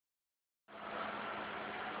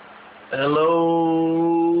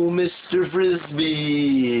Hello, Mr.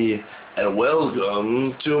 Frisbee, and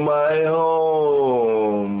welcome to my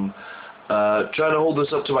home. Try to hold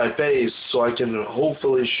this up to my face so I can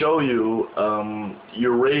hopefully show you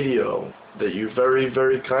your radio that you very,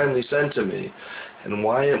 very kindly sent to me and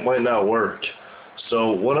why it might not work.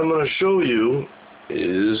 So what I'm going to show you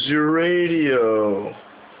is your radio.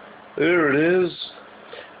 There it is.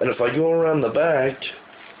 And if I go around the back,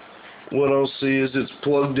 what I'll see is it's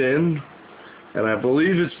plugged in, and I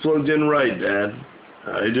believe it's plugged in right, Dad.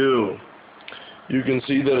 I do. You can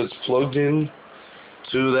see that it's plugged in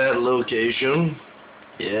to that location.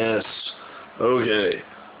 Yes. Okay.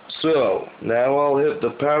 So, now I'll hit the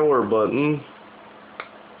power button,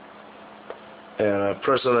 and I'm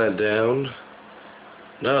pressing that down.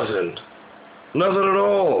 Nothing. Nothing at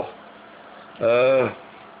all.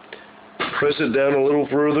 Press it down a little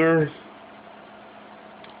further.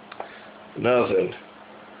 Nothing.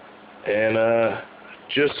 And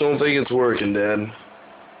just don't think it's working, Dad.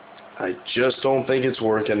 I just don't think it's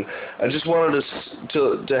working. I just wanted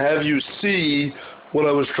to have you see what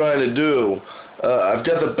I was trying to do. I've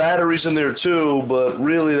got the batteries in there too, but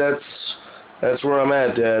really that's where I'm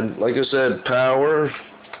at, Dad. Like I said, power.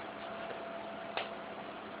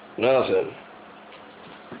 Nothing.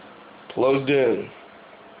 Plugged in.